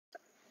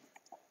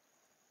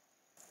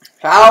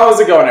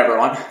How's it going,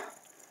 everyone?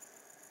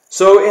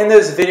 So in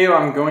this video,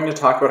 I'm going to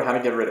talk about how to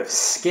get rid of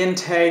skin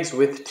tags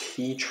with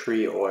tea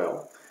tree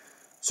oil.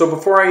 So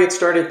before I get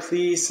started,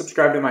 please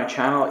subscribe to my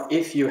channel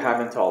if you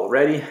haven't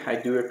already. I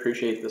do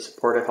appreciate the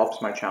support. It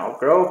helps my channel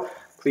grow.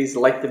 Please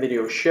like the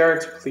video, share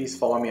it. Please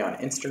follow me on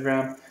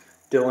Instagram,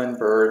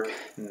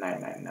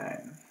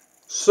 DylanBerg999.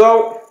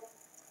 So,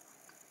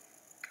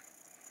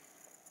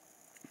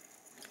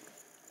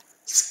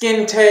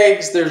 skin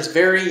tags, there's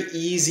very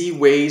easy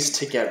ways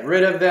to get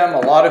rid of them.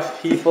 A lot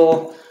of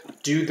people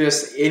do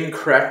this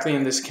incorrectly,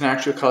 and this can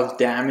actually cause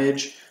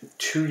damage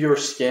to your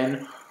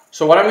skin.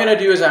 So what I'm going to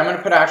do is I'm going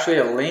to put actually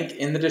a link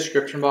in the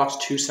description box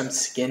to some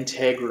skin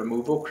tag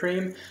removal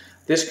cream.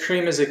 This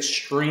cream is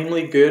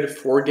extremely good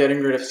for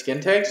getting rid of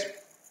skin tags.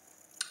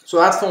 So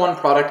that's the one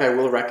product I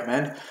will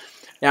recommend.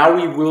 Now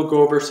we will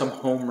go over some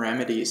home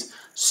remedies.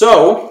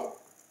 So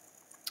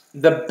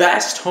the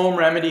best home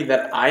remedy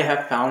that I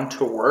have found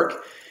to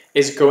work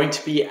is going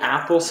to be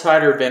apple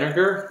cider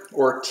vinegar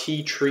or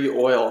tea tree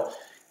oil.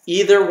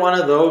 Either one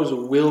of those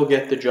will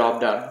get the job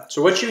done.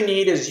 So what you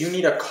need is you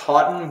need a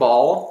cotton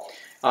ball.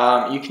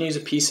 You can use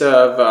a piece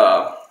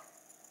of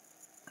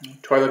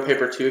toilet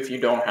paper too if you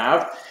don't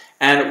have.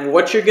 And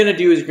what you're going to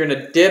do is you're going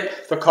to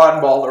dip the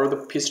cotton ball or the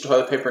piece of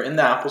toilet paper in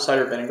the apple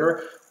cider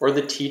vinegar or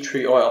the tea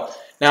tree oil.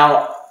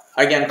 Now,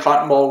 again,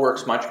 cotton ball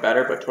works much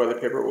better, but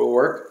toilet paper will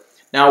work.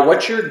 Now,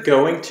 what you're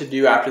going to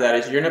do after that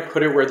is you're going to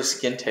put it where the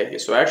skin tag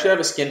is. So I actually have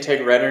a skin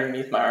tag right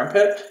underneath my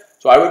armpit.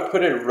 So I would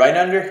put it right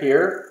under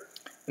here.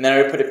 And then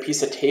I would put a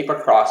piece of tape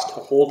across to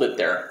hold it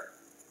there.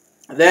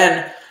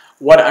 Then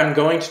what I'm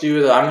going to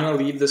do is I'm going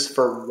to leave this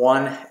for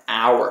 1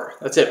 hour.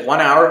 That's it,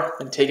 1 hour,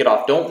 and take it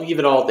off. Don't leave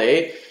it all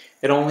day.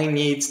 It only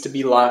needs to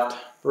be left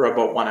for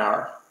about 1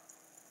 hour.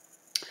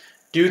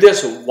 Do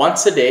this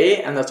once a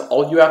day, and that's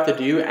all you have to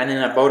do. And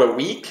in about a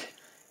week,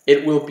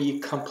 it will be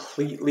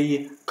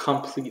completely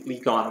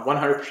gone.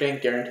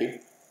 100% guaranteed.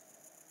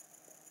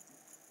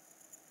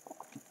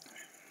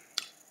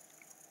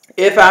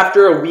 If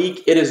after a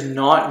week it is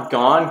not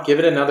gone, give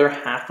it another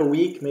half a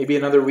week, maybe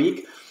another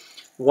week.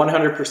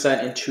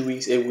 100% in 2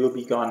 weeks, it will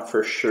be gone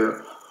for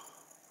sure.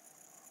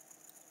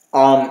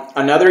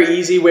 Another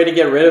easy way to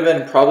get rid of it,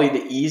 and probably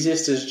the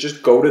easiest, is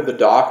just go to the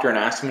doctor and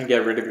ask them to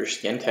get rid of your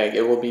skin tag.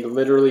 It will be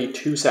literally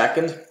 2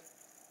 seconds,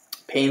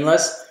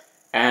 painless,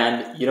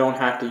 and you don't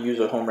have to use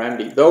a home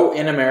remedy. Though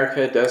in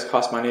America, it does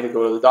cost money to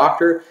go to the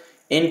doctor.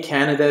 In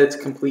Canada, it's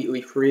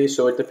completely free,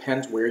 so it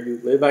depends where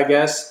you live, I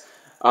guess.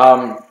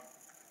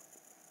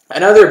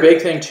 Another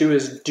big thing too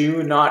is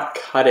do not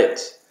cut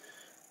it.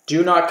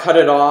 Do not cut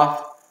it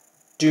off.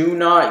 Do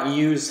not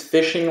use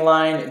fishing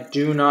line.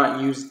 Do not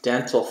use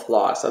dental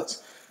floss.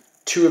 That's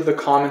two of the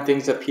common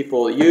things that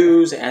people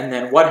use. And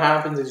then what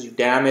happens is you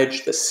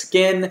damage the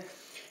skin,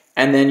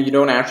 and then you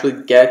don't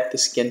actually get the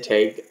skin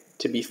tag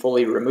to be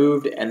fully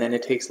removed, and then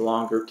it takes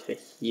longer to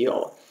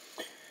heal.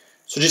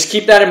 So just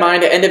keep that in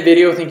mind. To end the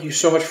video, thank you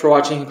so much for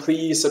watching.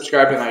 Please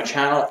subscribe to my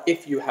channel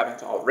if you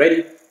haven't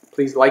already.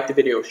 Please like the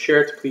video,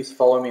 share it. Please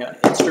follow me on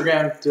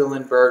Instagram,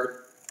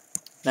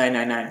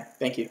 DylanBerg999.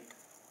 Thank you.